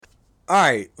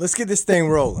Alright, let's get this thing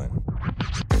rolling.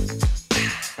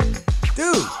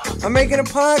 Dude, I'm making a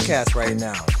podcast right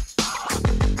now.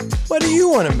 What do you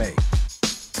want to make?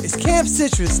 It's Camp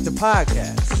Citrus, the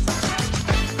podcast.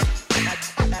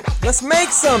 Let's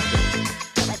make something.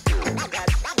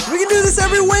 We can do this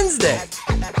every Wednesday.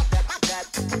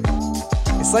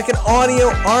 It's like an audio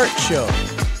art show.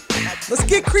 Let's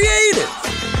get creative.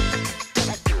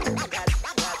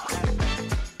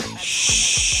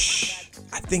 Shh.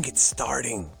 I think it's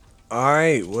starting.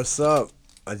 Alright, what's up?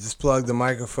 I just plugged the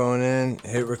microphone in,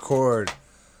 hit record.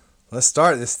 Let's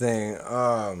start this thing.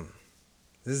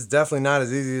 This is definitely not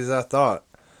as easy as I thought.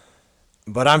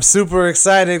 But I'm super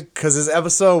excited because it's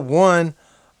episode 1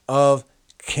 of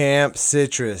Camp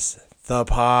Citrus, the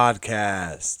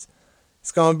podcast.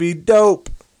 It's going to be dope.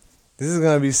 This is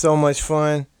going to be so much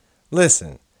fun.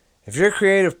 Listen, if you're a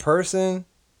creative person,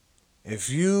 if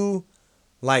you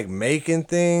like making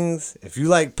things, if you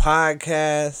like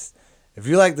podcasts, if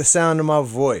you like the sound of my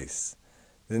voice,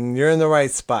 then you're in the right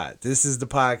spot. This is the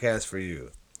podcast for you.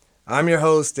 I'm your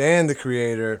host and the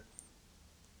creator,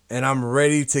 and I'm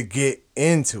ready to get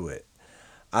into it.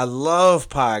 I love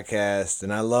podcasts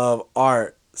and I love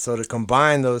art, so to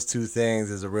combine those two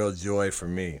things is a real joy for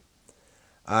me.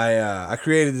 I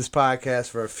created this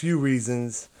podcast for a few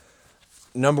reasons.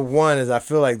 Number one is I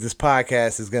feel like this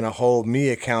podcast is going to hold me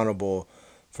accountable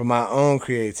for my own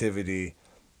creativity,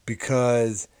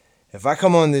 because if I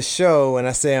come on this show and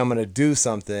I say I'm going to do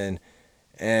something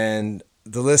and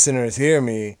the listeners hear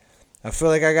me, I feel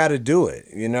like I got to do it,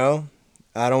 you know?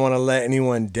 I don't want to let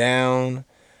anyone down.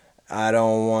 I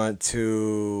don't want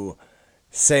to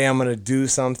say I'm going to do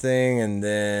something and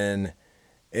then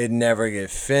it never get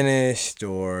finished,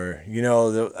 or, you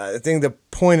know, I think the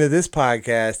point of this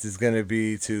podcast is going to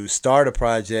be to start a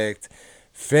project,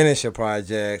 finish a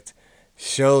project,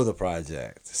 show the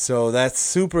project. So that's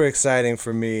super exciting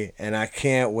for me, and I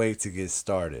can't wait to get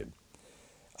started.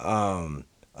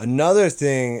 Another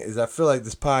thing is I feel like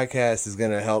this podcast is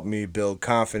going to help me build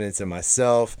confidence in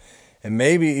myself and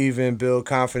maybe even build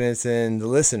confidence in the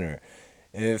listener.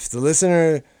 If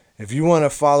you want to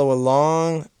follow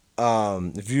along,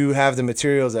 if you have the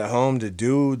materials at home to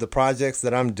do the projects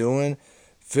that I'm doing,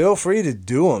 feel free to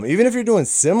do them. Even if you're doing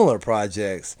similar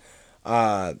projects,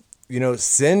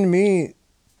 send me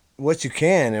what you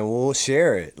can and we'll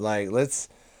share it. Like, let's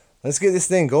get this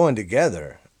thing going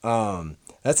together.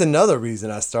 That's another reason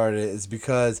I started it, is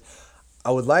because I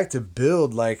would like to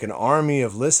build like an army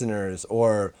of listeners,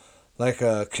 or like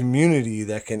a community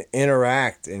that can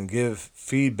interact and give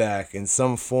feedback in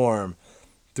some form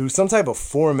through some type of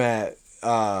format,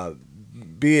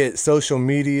 be it social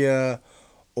media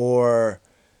or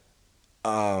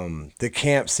the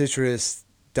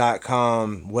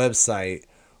campcitrus.com website,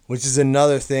 which is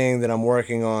another thing that I'm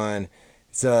working on.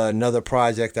 It's another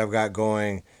project I've got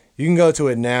going. You can go to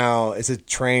it now. It's a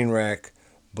train wreck,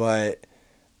 but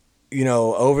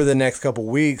over the next couple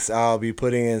weeks, I'll be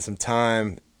putting in some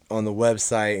time on the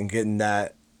website and getting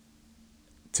that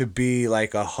to be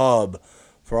like a hub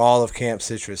for all of Camp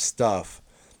Citrus stuff.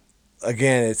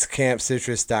 Again, it's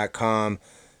campcitrus.com.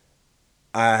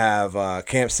 I have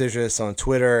Camp Citrus on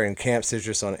Twitter and Camp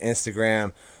Citrus on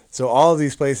Instagram. So all of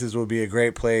these places will be a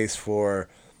great place for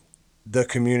the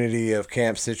community of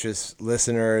Camp Citrus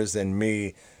listeners and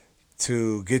me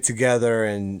to get together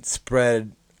and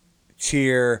spread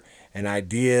cheer and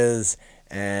ideas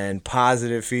and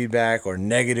positive feedback or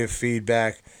negative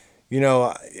feedback.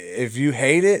 If you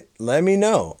hate it, let me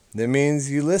know. That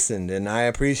means you listened, and I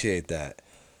appreciate that.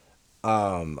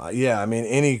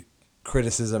 Any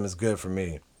criticism is good for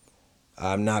me.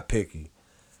 I'm not picky.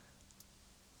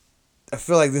 I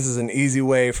feel like this is an easy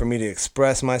way for me to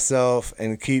express myself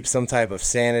and keep some type of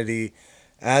sanity.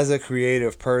 As a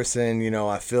creative person,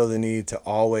 I feel the need to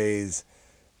always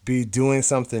be doing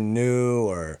something new,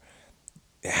 or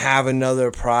have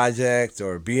another project,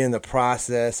 or be in the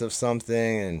process of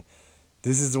something. And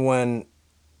this is one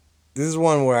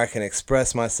where I can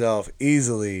express myself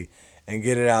easily and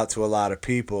get it out to a lot of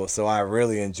people. So I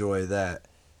really enjoy that.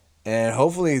 And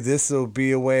hopefully this will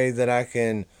be a way that I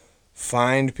can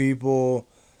find people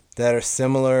that are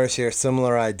similar, share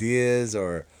similar ideas,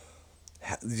 or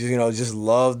just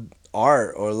love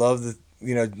art, or love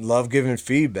giving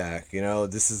feedback.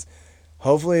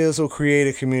 Hopefully this will create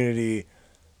a community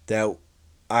that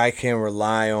I can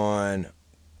rely on,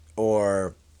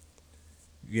 or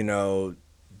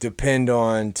depend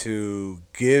on to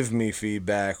give me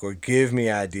feedback or give me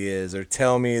ideas or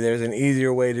tell me there's an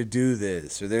easier way to do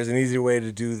this or there's an easier way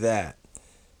to do that.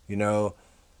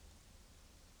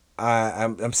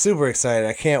 I'm super excited.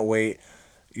 I can't wait.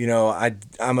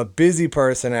 I'm a busy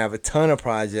person. I have a ton of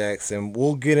projects, and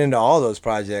we'll get into all those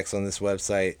projects on this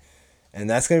website. And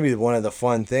that's going to be one of the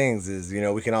fun things is,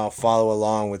 we can all follow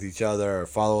along with each other or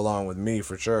follow along with me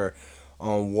for sure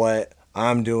on what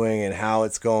I'm doing and how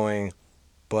it's going.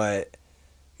 But,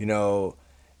 you know,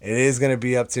 it is going to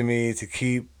be up to me to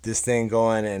keep this thing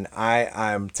going. And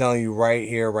I'm telling you right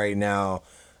here, right now,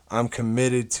 I'm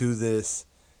committed to this.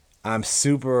 I'm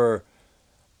super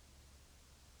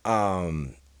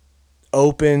um,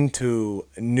 open to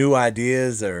new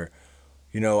ideas or,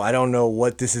 I don't know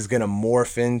what this is going to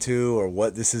morph into or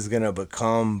what this is going to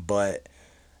become, but,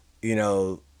 you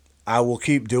know, I will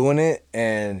keep doing it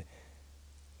and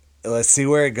let's see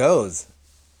where it goes.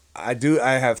 I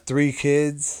have 3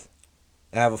 kids.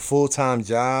 I have a full-time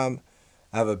job.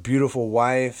 I have a beautiful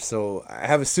wife, so I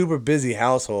have a super busy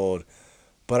household.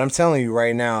 But I'm telling you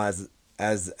right now,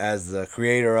 as the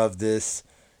creator of this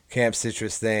Camp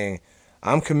Citrus thing,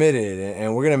 I'm committed,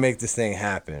 and we're gonna make this thing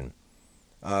happen.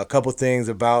 A couple things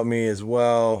about me as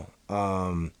well.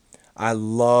 I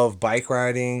love bike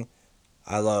riding.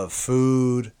 I love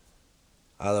food.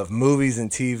 I love movies and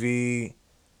TV,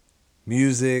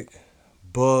 music,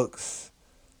 books.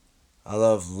 I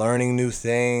love learning new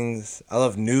things. I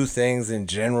love new things in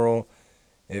general.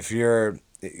 If you're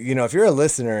a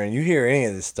listener and you hear any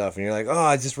of this stuff and you're like, oh,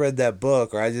 I just read that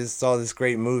book or I just saw this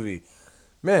great movie,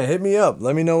 man, hit me up.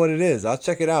 Let me know what it is. I'll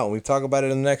check it out and we talk about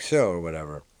it in the next show or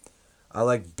whatever. I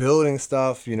like building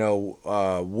stuff,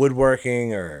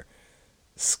 woodworking or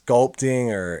sculpting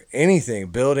or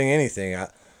anything, building anything.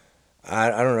 I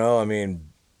don't know. I mean,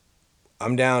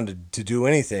 I'm down to do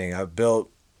anything. I built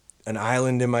an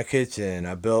island in my kitchen.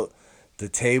 I built the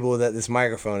table that this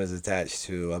microphone is attached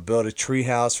to. I built a tree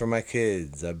house for my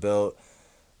kids. I built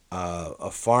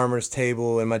a farmer's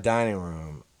table in my dining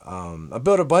room. I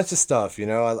built a bunch of stuff,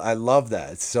 I love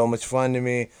that. It's so much fun to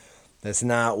me. That's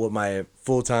not what my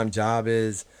full-time job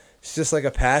is. It's just like a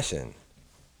passion.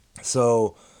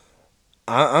 So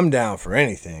I'm down for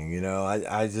anything,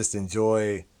 I just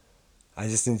enjoy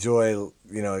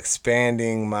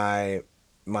expanding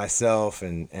myself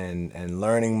and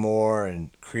learning more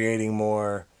and creating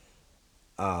more.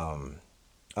 I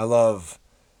love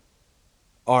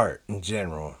art in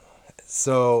general.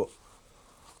 So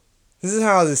this is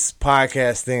how this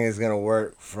podcast thing is gonna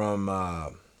work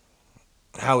from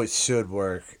how it should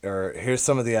work. Or here's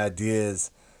some of the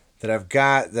ideas that I've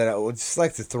got that I would just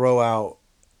like to throw out.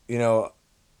 I'll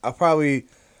probably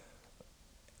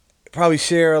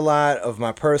share a lot of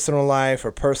my personal life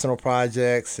or personal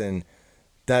projects, and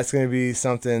that's going to be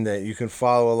something that you can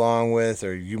follow along with,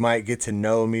 or you might get to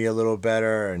know me a little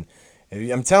better. And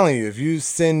I'm telling you, if you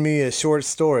send me a short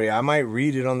story, I might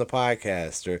read it on the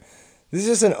podcast. Or this is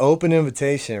just an open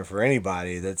invitation for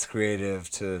anybody that's creative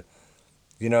to,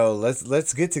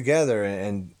 let's get together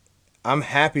and I'm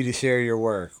happy to share your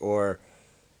work. Or,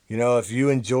 if you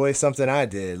enjoy something I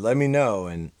did, let me know.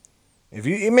 And if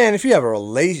you have a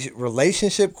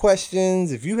relationship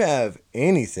questions, if you have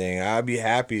anything, I'd be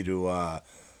happy to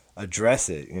address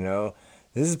it.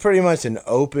 This is pretty much an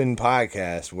open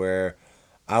podcast where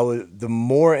the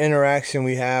more interaction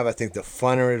we have, I think the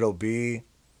funner it'll be.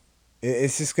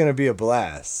 It's just gonna be a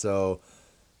blast. So,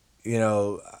 you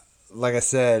know, like I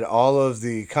said, all of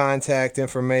the contact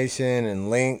information and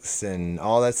links and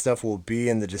all that stuff will be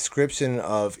in the description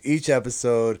of each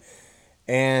episode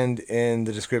and in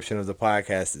the description of the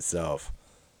podcast itself.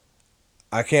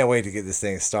 I can't wait to get this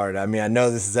thing started. I mean, I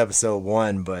know this is episode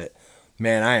 1, but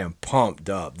man, I am pumped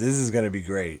up. This is going to be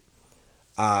great.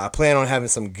 I plan on having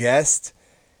some guests,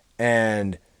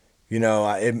 and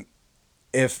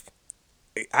if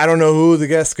I don't know who the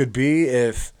guest could be,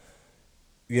 if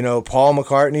Paul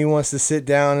McCartney wants to sit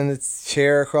down in the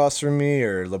chair across from me,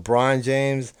 or LeBron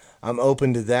James, I'm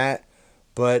open to that.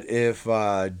 But if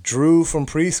Drew from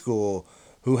preschool,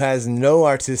 who has no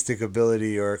artistic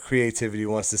ability or creativity,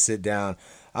 wants to sit down,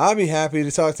 I'll be happy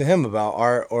to talk to him about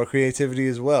art or creativity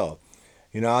as well.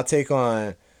 I'll take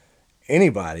on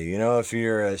anybody. If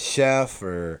you're a chef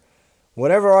or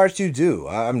whatever art you do,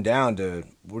 I'm down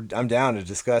to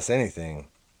discuss anything.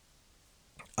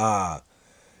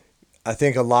 I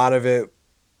think a lot of it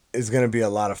is going to be a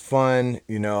lot of fun.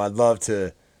 I'd love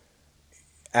to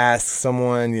ask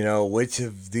someone, which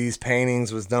of these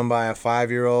paintings was done by a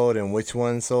 5-year-old and which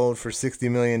one sold for $60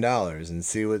 million, and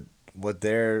see what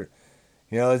their,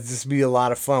 it'd just be a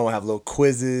lot of fun. We'll have little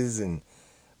quizzes and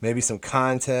maybe some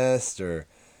contests, or,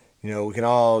 we can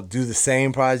all do the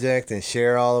same project and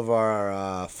share all of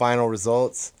our final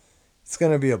results. It's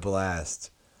going to be a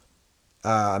blast.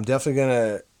 I'm definitely going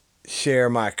to share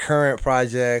my current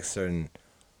projects and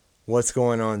what's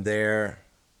going on there.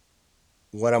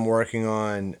 what I'm working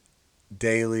on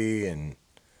daily, and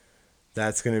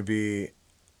that's going to be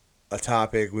a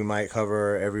topic we might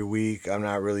cover every week. I'm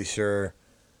not really sure.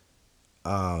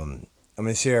 I'm going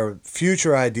to share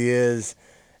future ideas,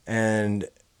 and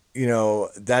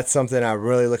that's something I'm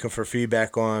really looking for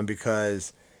feedback on,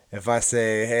 because if I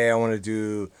say, hey, I want to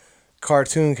do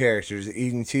cartoon characters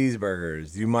eating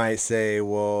cheeseburgers, you might say,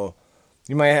 well,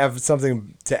 you might have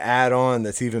something to add on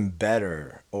that's even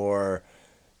better, or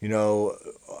you know,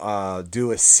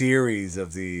 do a series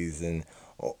of these, and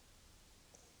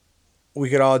we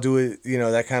could all do it,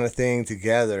 that kind of thing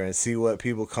together, and see what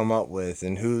people come up with,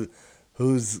 and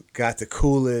who's got the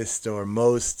coolest or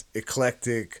most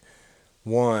eclectic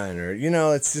one, or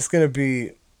it's gonna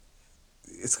be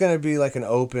like an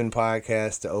open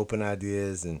podcast to open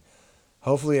ideas, and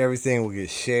hopefully everything will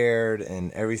get shared,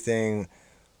 and everything.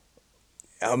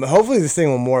 Hopefully this thing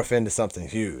will morph into something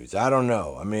huge. I don't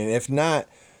know. I mean, if not,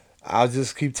 I'll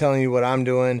just keep telling you what I'm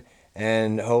doing,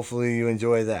 and hopefully you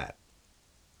enjoy that.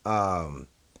 Um,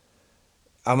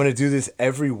 I'm gonna do this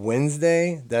every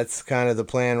Wednesday. That's kind of the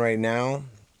plan right now.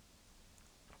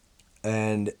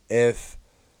 And if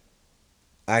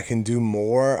I can do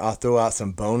more, I'll throw out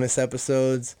some bonus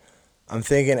episodes. I'm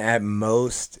thinking at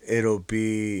most it'll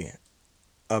be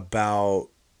about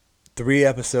 3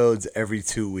 episodes every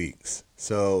 2 weeks.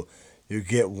 So you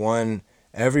get one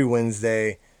every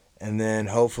Wednesday, and then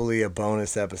hopefully a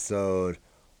bonus episode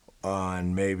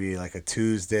on maybe like a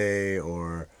Tuesday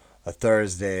or a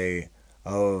Thursday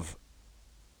of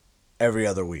every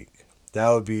other week. That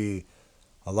would be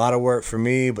a lot of work for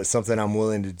me, but something I'm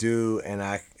willing to do, and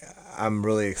I'm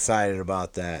really excited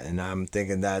about that. And I'm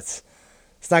thinking it's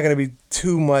not going to be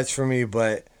too much for me,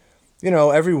 but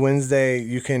every Wednesday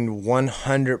you can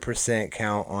 100%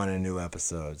 count on a new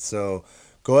episode. So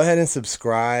go ahead and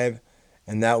subscribe,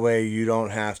 and that way you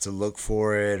don't have to look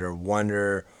for it or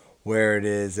wonder where it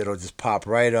is. It'll just pop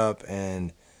right up,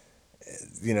 and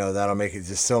that'll make it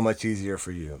just so much easier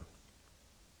for you.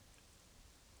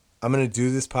 I'm going to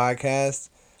do this podcast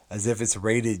as if it's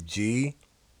rated G.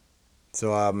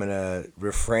 So I'm going to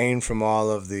refrain from all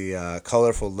of the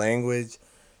colorful language.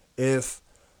 If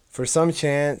for some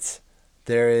chance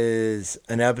there is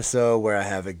an episode where I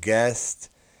have a guest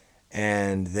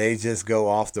and they just go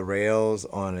off the rails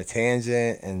on a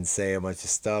tangent and say a bunch of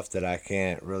stuff that I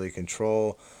can't really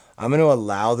control, I'm going to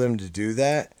allow them to do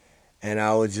that, and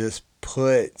I will just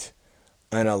put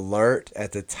an alert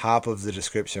at the top of the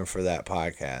description for that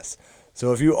podcast.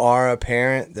 So if you are a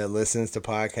parent that listens to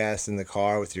podcasts in the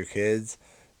car with your kids,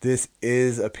 this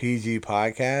is a PG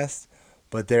podcast,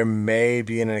 but there may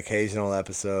be an occasional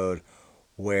episode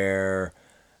where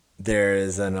there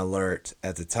is an alert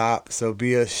at the top. So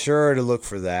be sure to look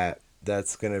for that.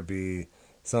 That's going to be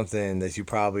something that you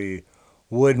probably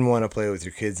wouldn't want to play with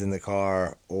your kids in the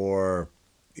car, or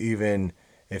even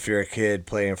if you're a kid,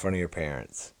 play in front of your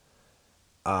parents.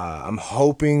 I'm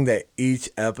hoping that each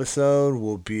episode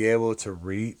will be able to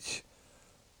reach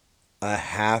a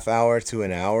half hour to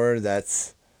an hour.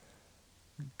 That's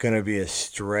going to be a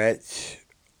stretch,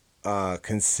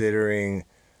 considering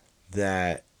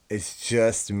that it's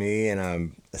just me and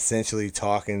I'm essentially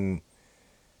talking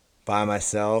by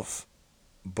myself.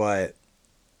 But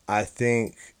I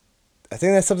think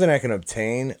that's something I can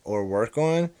obtain or work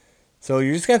on. So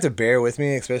you're just going to have to bear with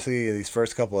me, especially in these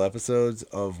first couple episodes,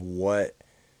 of what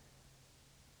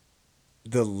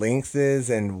the length is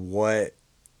and what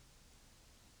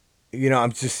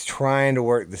I'm just trying to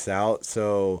work this out.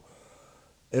 So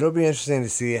it'll be interesting to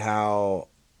see how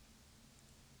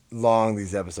long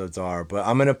these episodes are, but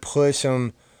I'm going to push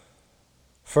them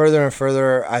further and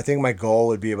further. I think my goal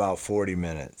would be about 40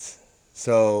 minutes.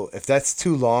 So if that's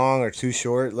too long or too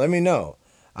short, let me know.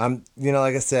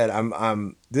 Like I said,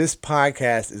 this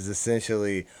podcast is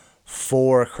essentially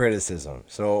for criticism.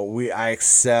 So I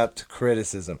accept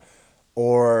criticism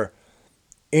or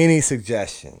any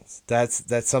suggestions. That's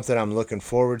something I'm looking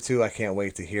forward to. I can't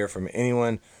wait to hear from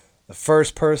anyone. The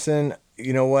first person,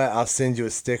 you know what? I'll send you a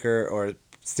sticker or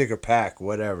sticker pack,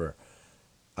 whatever.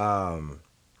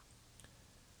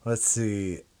 Let's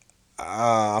see.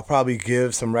 I'll probably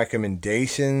give some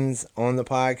recommendations on the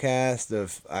podcast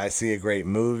if I see a great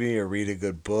movie or read a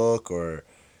good book, or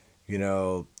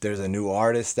there's a new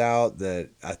artist out that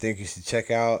I think you should check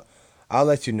out. I'll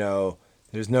let you know.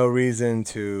 There's no reason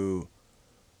to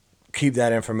keep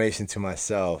that information to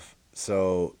myself.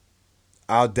 So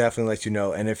I'll definitely let you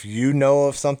know. And if you know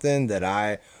of something that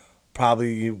I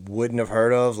probably wouldn't have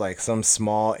heard of, like some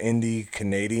small indie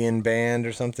Canadian band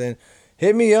or something,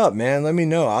 hit me up, man. Let me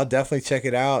know. I'll definitely check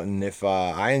it out. And if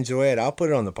I enjoy it, I'll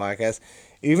put it on the podcast.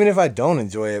 Even if I don't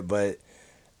enjoy it, but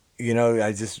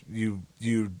I just you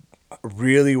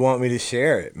really want me to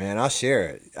share it, man. I'll share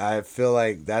it. I feel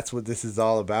like that's what this is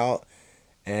all about,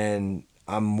 and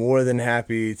I'm more than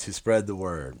happy to spread the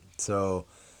word. So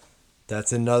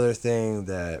that's another thing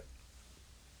that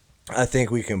I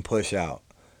think we can push out.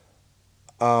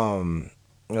 Um,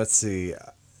 let's see.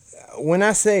 When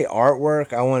I say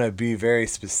artwork, I want to be very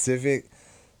specific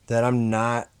that I'm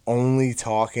not only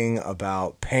talking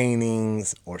about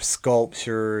paintings or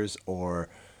sculptures or,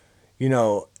 you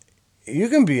know, you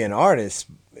can be an artist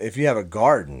if you have a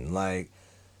garden. Like,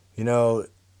 you know,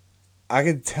 I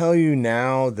could tell you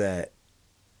now that,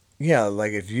 yeah,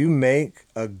 like if you make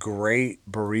a great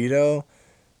burrito,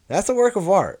 that's a work of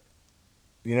art.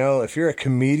 If you're a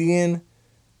comedian,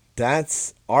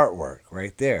 that's artwork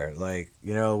right there. Like,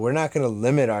 we're not going to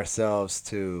limit ourselves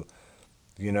to,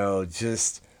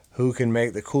 just who can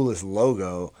make the coolest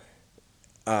logo.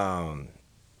 Um,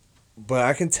 but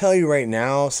I can tell you right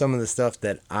now some of the stuff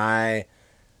that I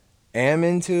am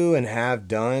into and have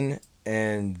done,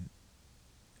 and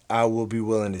I will be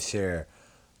willing to share.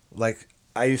 Like,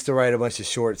 I used to write a bunch of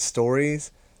short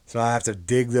stories, so I have to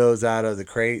dig those out of the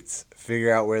crates,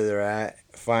 figure out where they're at,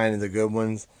 find the good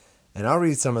ones, and I'll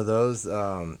read some of those.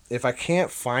 If I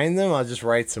can't find them, I'll just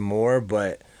write some more,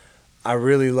 but I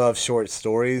really love short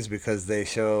stories because they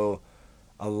show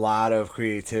a lot of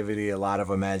creativity, a lot of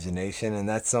imagination, and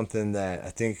that's something that I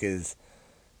think is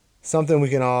something we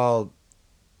can all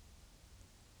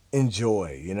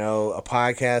enjoy. A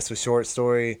podcast with short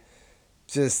story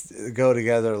just go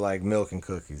together like milk and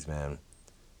cookies, man.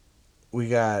 We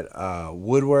got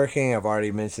woodworking. I've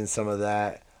already mentioned some of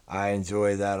that. I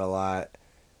enjoy that a lot.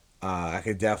 I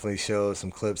could definitely show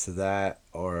some clips of that,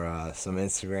 or some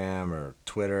Instagram or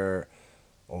Twitter,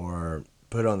 or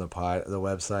put on the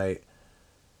website.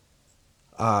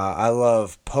 I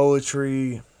love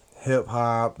poetry, hip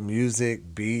hop,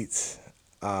 music, beats.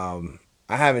 I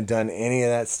haven't done any of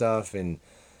that stuff in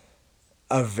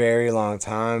a very long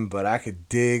time, but I could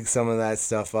dig some of that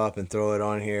stuff up and throw it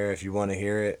on here if you want to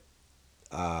hear it.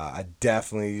 I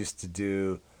definitely used to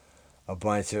do a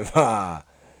bunch of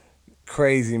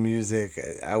crazy music.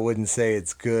 I wouldn't say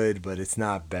it's good, but it's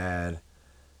not bad.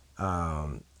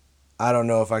 Um, I don't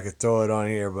know if I could throw it on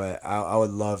here, but I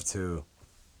would love to.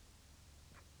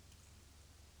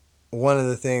 One of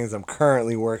the things I'm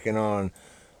currently working on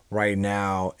right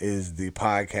now is the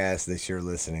podcast that you're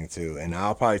listening to, and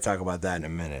I'll probably talk about that in a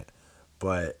minute.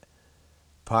 But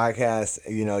podcasts,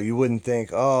 you wouldn't think,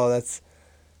 oh, that's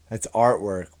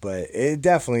artwork, but it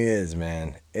definitely is,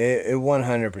 man. It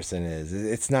 100% is.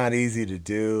 It's not easy to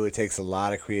do. It takes a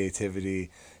lot of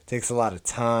creativity. It takes a lot of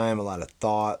time, a lot of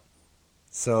thought.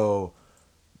 So,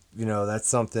 that's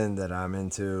something that I'm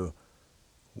into.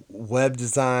 Web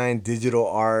design, digital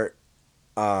art.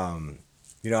 Um,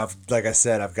 like I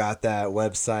said, I've got that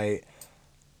website.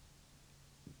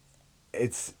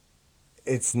 It's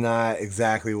it's not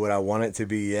exactly what I want it to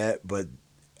be yet, but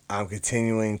I'm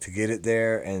continuing to get it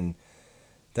there, and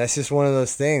that's just one of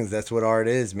those things. That's what art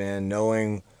is, man.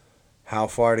 Knowing how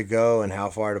far to go and how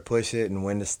far to push it and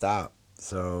when to stop.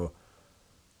 So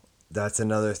that's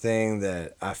another thing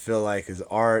that I feel like is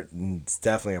art, and it's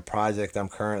definitely a project I'm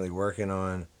currently working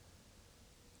on.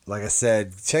 Like I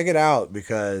said, check it out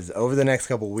because over the next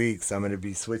couple weeks, I'm going to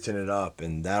be switching it up,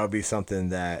 and that'll be something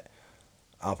that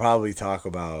I'll probably talk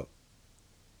about.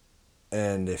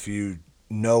 And if you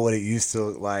know what it used to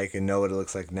look like and know what it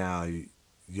looks like now,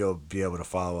 you'll be able to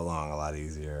follow along a lot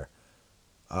easier.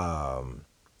 Um,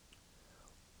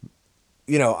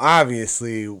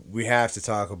 Obviously, we have to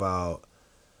talk about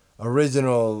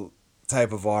original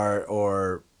type of art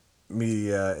or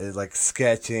media is like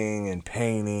sketching and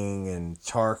painting and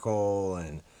charcoal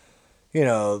and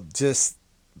just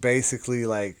basically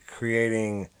like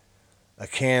creating a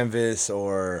canvas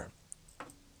or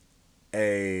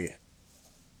a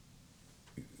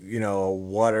a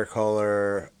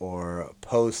watercolor or a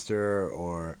poster,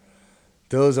 or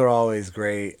those are always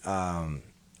great.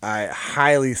 I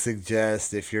highly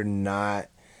suggest, if you're not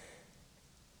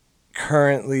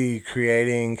currently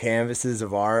creating canvases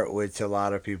of art, which a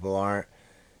lot of people aren't,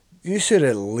 you should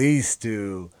at least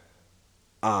do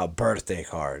birthday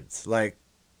cards. Like,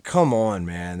 come on,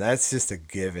 man. That's just a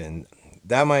given.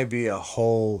 That might be a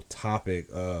whole topic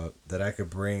that I could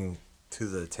bring to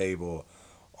the table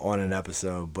on an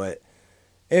episode. But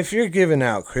if you're giving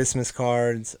out Christmas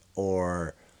cards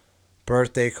or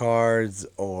birthday cards,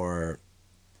 or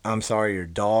I'm sorry, your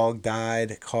dog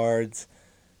died cards,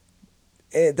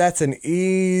 that's an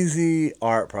easy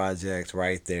art project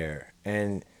right there.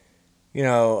 And you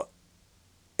know,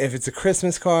 if it's a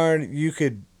Christmas card, you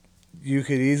could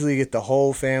easily get the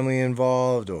whole family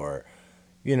involved, or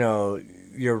you know,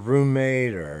 your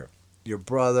roommate or your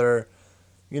brother,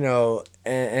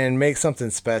 and make something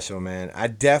special, man. I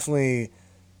definitely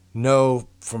know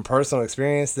from personal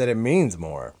experience that it means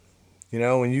more.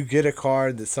 When you get a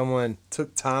card that someone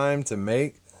took time to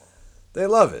make, they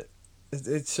love it.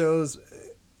 It shows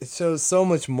so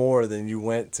much more than you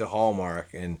went to Hallmark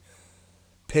and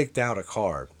picked out a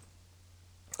card.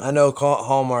 I know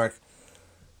Hallmark,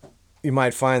 you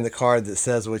might find the card that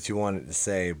says what you want it to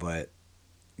say, but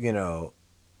you know,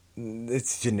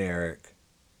 it's generic,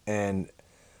 and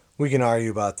we can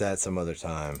argue about that some other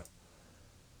time.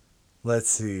 Let's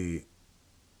see.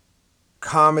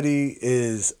 Comedy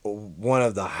is one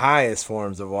of the highest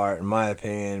forms of art, in my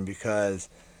opinion, because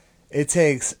it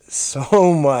takes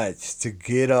so much to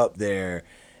get up there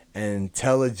and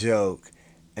tell a joke.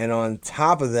 And on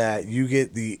top of that, you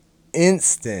get the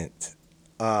instant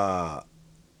uh,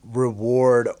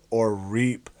 reward or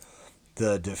reap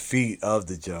the defeat of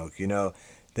the joke.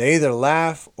 They either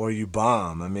laugh or you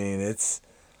bomb. I mean, it's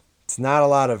not a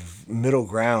lot of middle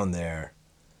ground there.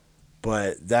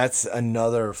 But that's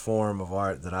another form of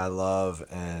art that I love,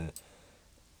 and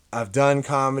I've done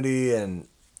comedy, and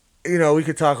we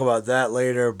could talk about that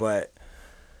later. But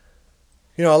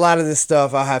a lot of this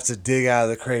stuff I'll have to dig out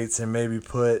of the crates and maybe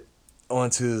put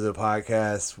onto the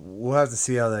podcast. We'll have to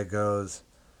see how that goes.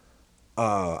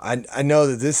 I know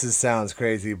that sounds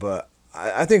crazy, but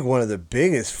I think one of the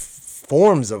biggest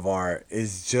forms of art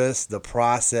is just the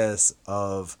process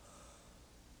of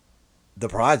the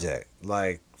project,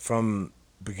 like from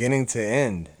beginning to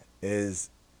end,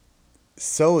 is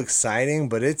so exciting.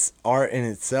 But it's art in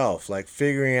itself, like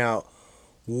figuring out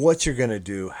what you're gonna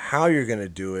do, how you're gonna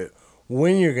do it,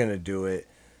 when you're gonna do it.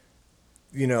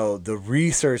 The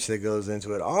research that goes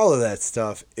into it, all of that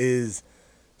stuff is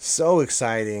so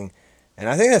exciting. And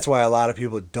I think that's why a lot of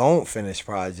people don't finish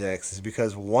projects, is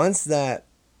because once that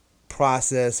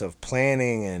process of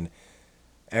planning and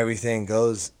everything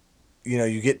goes,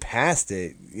 you get past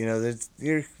it,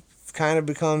 you're kind of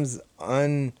becomes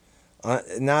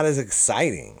not as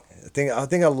exciting. I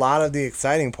think a lot of the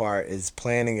exciting part is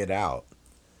planning it out.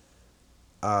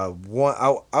 I'll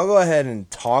go ahead and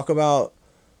talk about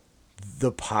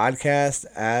the podcast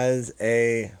as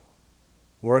a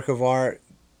work of art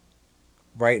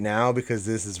right now, because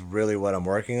this is really what I'm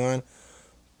working on.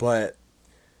 But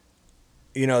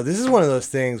this is one of those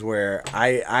things where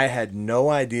I had no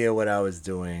idea what I was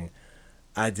doing.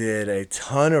 I did a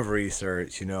ton of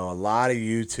research, a lot of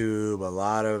YouTube, a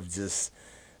lot of just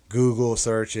Google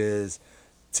searches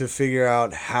to figure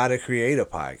out how to create a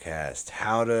podcast,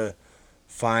 how to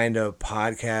find a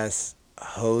podcast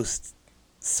host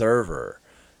server,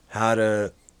 how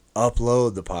to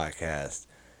upload the podcast.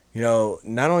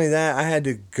 Not only that, I had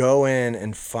to go in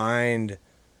and find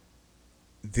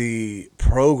the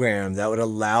program that would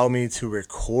allow me to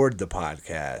record the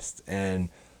podcast and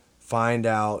find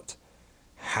out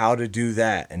how to do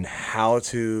that and how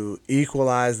to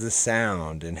equalize the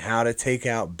sound and how to take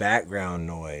out background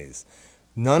noise.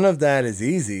 None of that is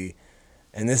easy,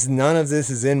 and none of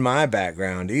this is in my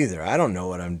background either. I don't know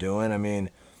what I'm doing. I mean,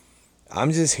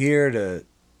 I'm just here to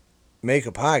make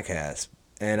a podcast,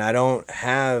 and I don't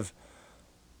have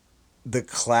the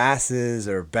classes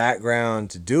or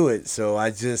background to do it, so I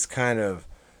just kind of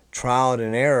trialed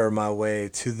and error my way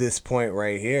to this point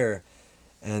right here,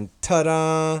 and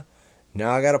ta-da!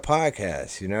 Now I got a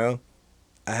podcast.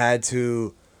 I had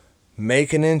to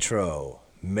make an intro,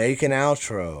 make an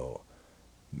outro,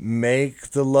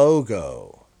 make the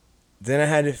logo. Then I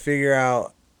had to figure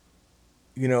out,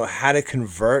 how to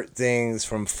convert things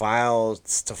from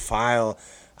files to file.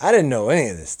 I didn't know any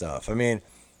of this stuff. I mean,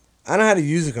 I know how to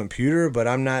use a computer, but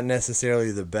I'm not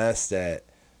necessarily the best at,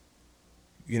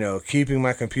 keeping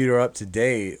my computer up to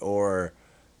date or,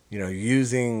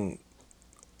 using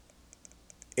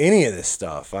any of this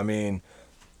stuff. I mean,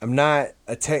 I'm not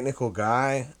a technical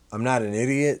guy. I'm not an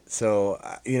idiot. So,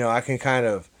 I can kind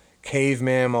of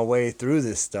caveman my way through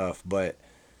this stuff. But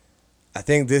I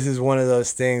think this is one of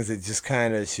those things that just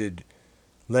kind of should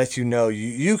let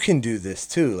you can do this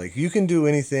too. Like, you can do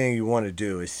anything you want to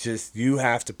do. It's just you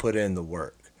have to put in the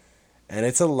work. And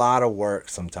it's a lot of work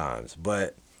sometimes.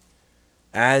 But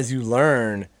as you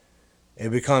learn, it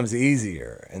becomes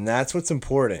easier. And that's what's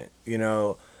important.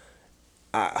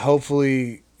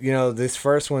 Hopefully, this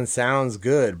first one sounds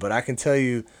good, but I can tell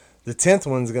you the 10th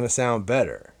one's going to sound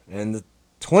better, and the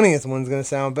 20th one's going to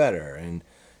sound better. And,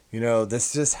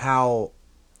 that's just how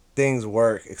things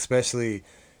work, especially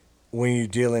when you're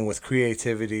dealing with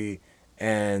creativity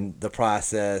and the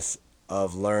process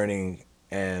of learning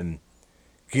and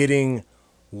getting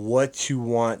what you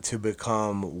want to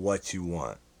become what you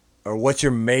want. or what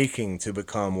you're making to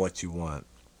become what you want.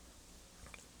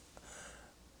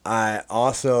 I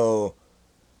also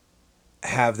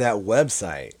have that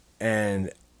website,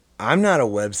 and I'm not a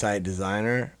website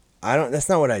designer. I don't That's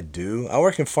not what I do. I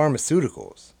work in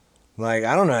pharmaceuticals. Like,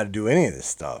 I don't know how to do any of this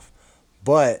stuff.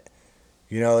 But,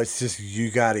 it's just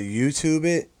you got to YouTube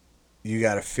it. You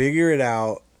got to figure it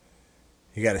out.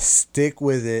 You got to stick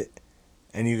with it,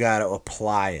 and you got to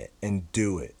apply it and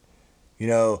do it. You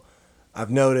know,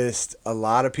 I've noticed a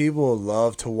lot of people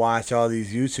love to watch all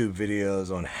these YouTube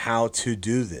videos on how to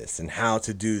do this and how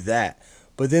to do that,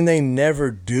 but then they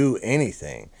never do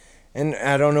anything. And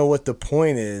I don't know what the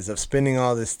point is of spending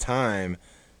all this time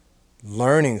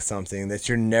learning something that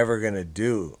you're never going to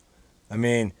do. I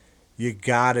mean, you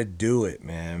got to do it,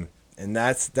 man. And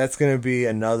that's going to be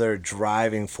another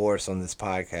driving force on this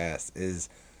podcast is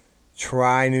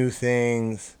try new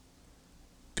things,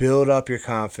 build up your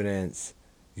confidence.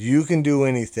 You can do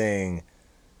anything.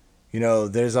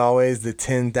 There's always the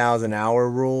 10,000 hour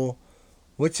rule,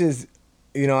 which is,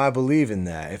 I believe in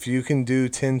that. If you can do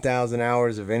 10,000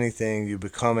 hours of anything, you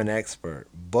become an expert.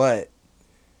 But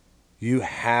you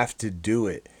have to do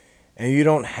it. And you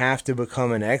don't have to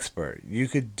become an expert. You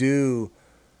could do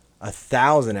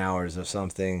 1,000 hours of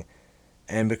something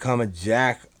and become a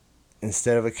jack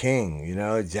instead of a king,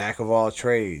 a jack of all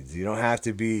trades. You don't have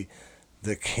to be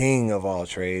the king of all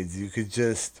trades. You could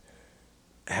just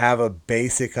have a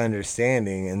basic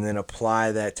understanding and then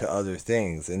apply that to other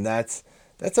things. And that's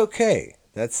okay.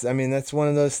 That's one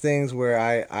of those things where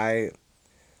I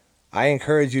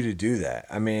encourage you to do that.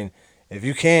 I mean, if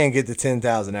you can get to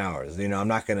 10,000 hours, I'm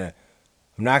not going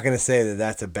to say that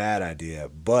that's a bad idea,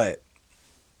 but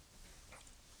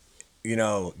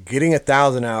getting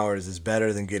 1,000 hours is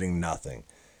better than getting nothing.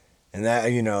 And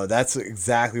that's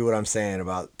exactly what I'm saying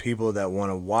about people that want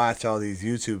to watch all these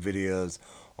YouTube videos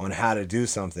on how to do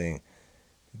something.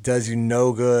 It does you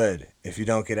no good if you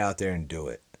don't get out there and do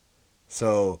it.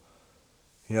 So,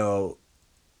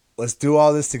 let's do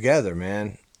all this together,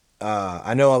 man.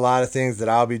 I know a lot of things that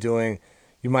I'll be doing,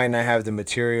 you might not have the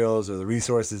materials or the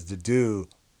resources to do,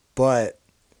 but,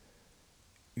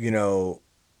 you know,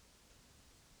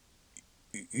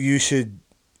 you should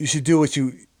do what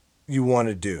you want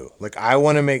to do. Like, I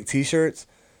want to make t-shirts,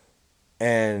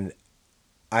 and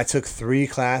I took 3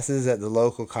 classes at the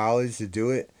local college to do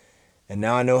it, and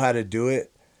now I know how to do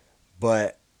it,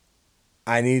 but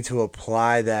I need to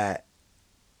apply that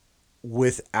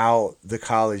without the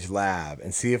college lab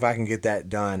and see if I can get that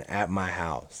done at my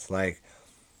house. Like,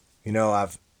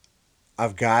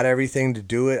 I've got everything to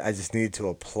do it. I just need to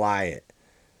apply it.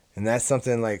 And that's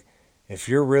something like, if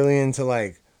you're really into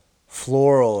like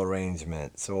floral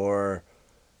arrangements or,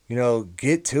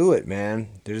 get to it, man.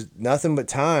 There's nothing but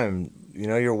time.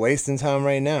 You're wasting time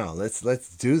right now. Let's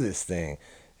do this thing.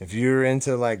 If you're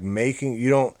into like making,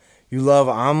 you love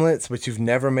omelets, but you've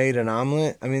never made an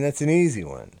omelet, I mean, that's an easy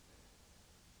one.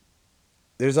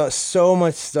 There's so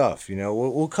much stuff,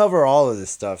 we'll cover all of this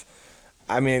stuff.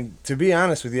 I mean, to be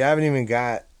honest with you, I haven't even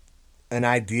got an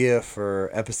idea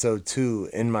for episode 2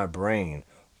 in my brain,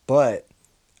 but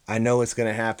I know it's going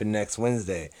to happen next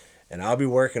Wednesday, and I'll be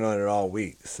working on it all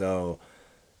week. So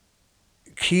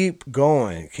keep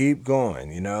going,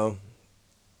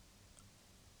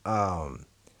 Um,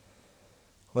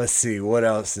 let's see, what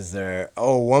else is there?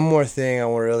 Oh, one more thing I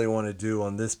really want to do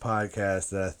on this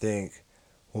podcast that I think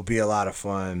will be a lot of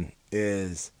fun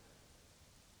is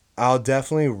I'll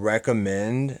definitely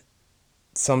recommend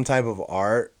some type of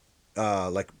art,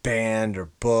 like band or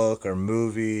book or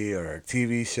movie or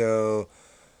TV show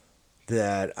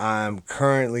that I'm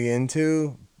currently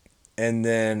into, and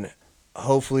then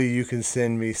hopefully you can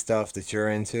send me stuff that you're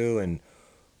into and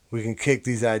we can kick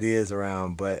these ideas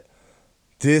around. But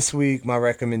this week my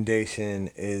recommendation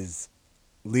is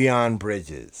Leon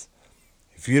Bridges.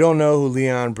 If you don't know who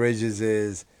Leon Bridges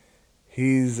is,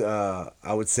 he's I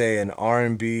would say an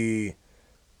R&B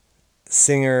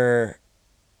singer,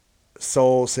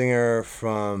 soul singer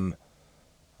from,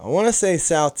 I want to say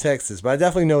South Texas, but I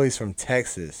definitely know he's from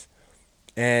Texas.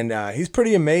 And he's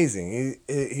pretty amazing.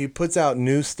 He puts out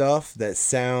new stuff that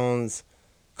sounds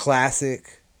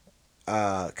classic,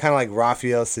 kind of like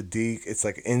Raphael Sadiq. It's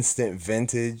like instant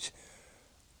vintage.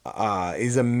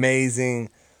 He's amazing.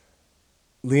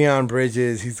 Leon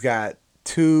Bridges, he's got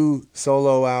 2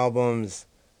 solo albums.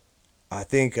 I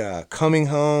think Coming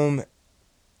Home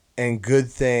and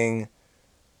Good Thing.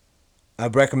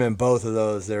 I'd recommend both of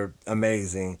those. They're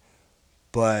amazing.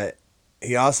 But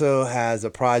he also has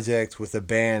a project with a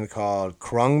band called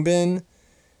Khruangbin.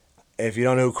 If you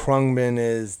don't know who Khruangbin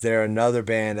is, they're another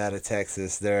band out of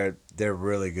Texas. They're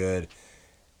really good.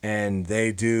 And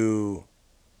they do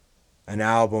an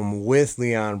album with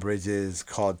Leon Bridges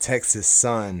called Texas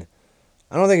Sun.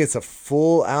 I don't think it's a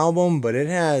full album, but it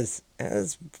has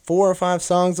 4 or 5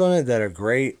 songs on it that are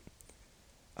great.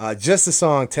 Just the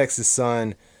song Texas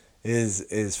Sun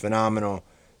is phenomenal.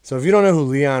 So if you don't know who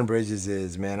Leon Bridges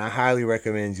is, man, I highly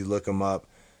recommend you look him up.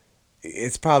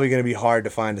 It's probably going to be hard to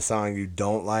find a song you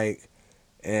don't like,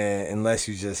 unless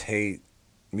you just hate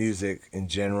music in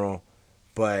general.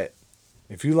 But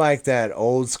if you like that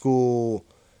old school,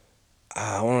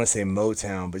 I don't want to say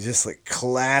Motown, but just like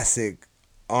classic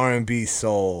R&B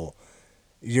soul,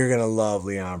 you're going to love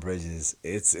Leon Bridges.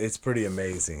 It's pretty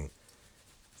amazing.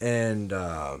 And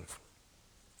I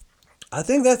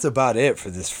think that's about it for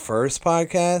this first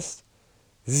podcast.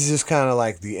 This is just kind of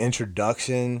like the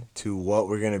introduction to what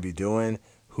we're going to be doing,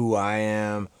 who I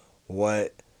am,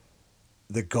 what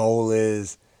the goal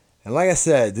is. And like I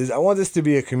said, I want this to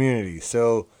be a community.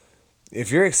 So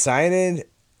if you're excited,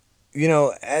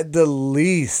 at the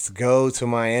least go to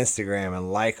my Instagram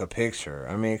and like a picture.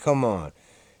 I mean, come on.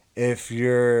 If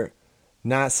you're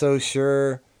not so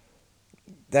sure,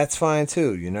 that's fine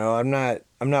too. I'm not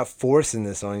forcing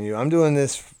this on you. I'm doing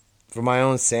this for my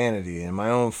own sanity and my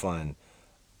own fun.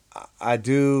 I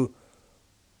do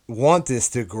want this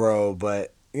to grow,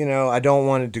 but I don't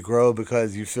want it to grow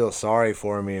because you feel sorry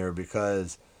for me or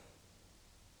because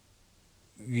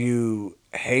you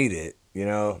hate it.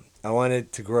 I want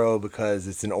it to grow because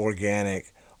it's an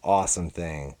organic, awesome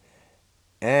thing.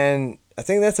 And I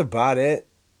think that's about it.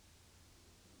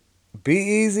 Be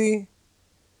easy,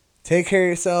 take care of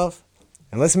yourself,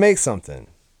 and let's make something.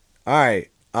 All right,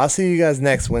 I'll see you guys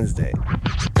next Wednesday.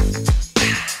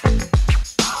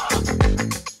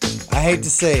 I hate to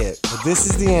say it, but this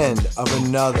is the end of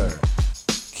another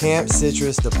Camp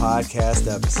Citrus, the podcast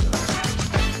episode.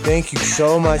 Thank you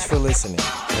so much for listening,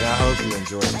 and I hope you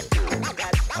enjoyed it.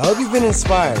 I hope you've been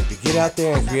inspired to get out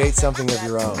there and create something of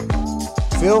your own.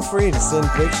 Feel free to send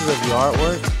pictures of your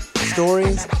artwork,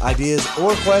 stories, ideas,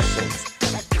 or questions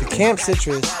to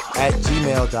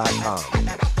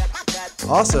campcitrus@gmail.com.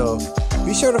 Also,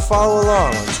 be sure to follow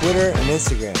along on Twitter and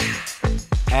Instagram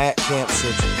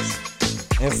 @CampCitrus.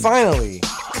 And finally,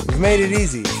 we've made it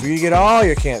easy for you to get all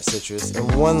your Camp Citrus in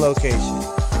one location,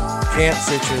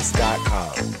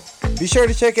 campcitrus.com. Be sure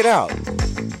to check it out.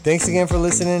 Thanks again for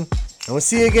listening, and we'll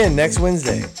see you again next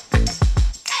Wednesday.